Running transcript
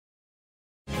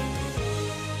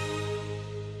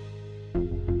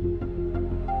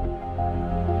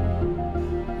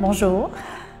Bonjour.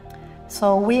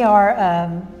 So we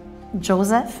are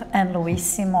Joseph and Louise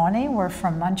Simone. We're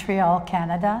from Montreal,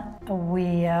 Canada.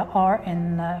 We are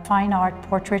in fine art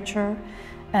portraiture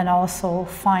and also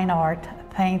fine art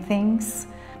paintings.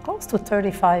 Close to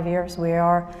 35 years we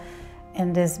are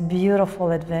in this beautiful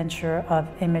adventure of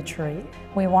imagery.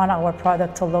 We want our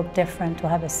product to look different, to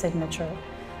have a signature.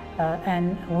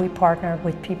 And we partner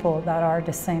with people that are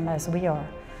the same as we are.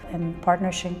 In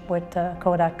partnership with the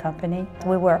Kodak company,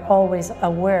 we were always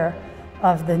aware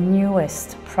of the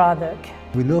newest product.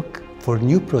 We look for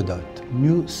new product,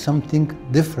 new something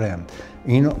different.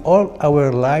 In all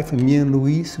our life, me and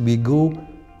Louise, we go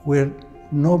where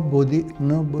nobody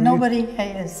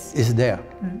is there.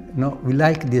 No, we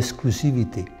like the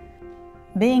exclusivity.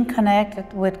 Being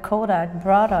connected with Kodak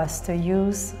brought us to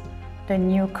use the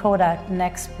new Kodak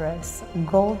NexPress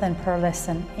gold and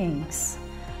pearlescent inks.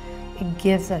 It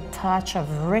gives a touch of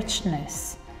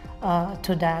richness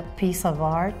to that piece of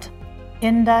art.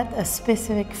 In that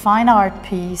specific fine art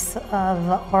piece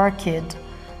of orchid,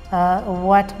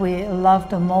 what we love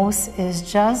the most is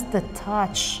just the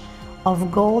touch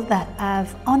of gold that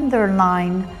have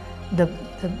underlined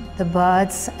the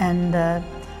buds and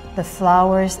the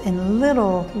flowers in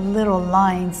little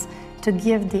lines to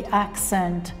give the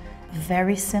accent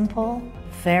very simple,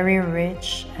 very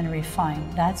rich and refined.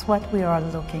 That's what we are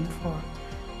looking for.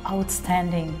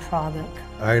 Outstanding product.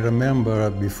 I remember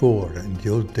before, in the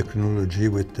old technology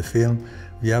with the film,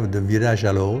 we have the virage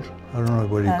à l'orge. I don't know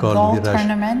what you call gold it.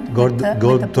 Tournament. Gold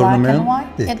with the tournament.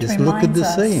 Black and white. It look the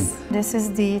same. This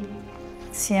is the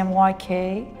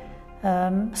CMYK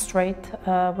straight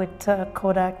with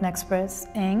Kodak NexPress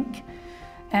ink.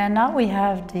 And now we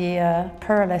have the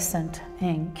Pearlescent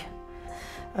ink.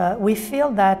 We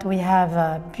feel that we have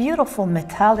a beautiful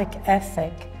metallic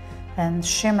effect and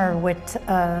shimmer with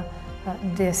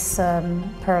this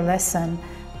pearlescent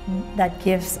that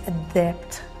gives a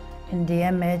depth in the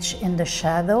image, in the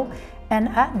shadow, and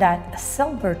add that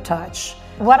silver touch.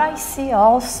 What I see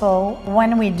also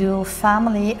when we do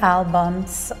family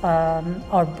albums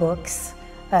or books,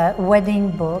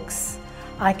 wedding books,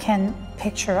 I can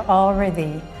picture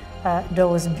already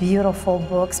those beautiful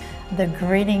books, the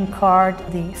greeting card,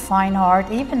 the fine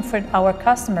art, even for our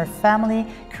customer family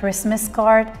Christmas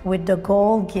card with the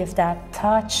gold give that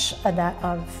touch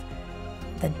of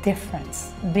the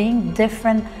difference, being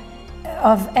different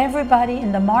of everybody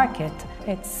in the market.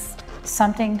 It's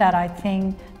something that I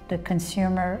think the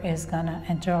consumer is gonna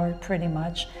enjoy pretty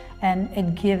much, and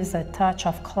it gives a touch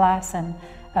of class and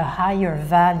a higher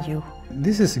value.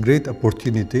 This is a great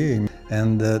opportunity,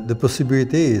 and the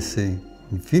possibility is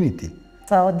infinity.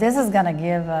 So this is going to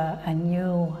give a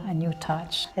new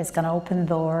touch. It's going to open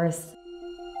doors.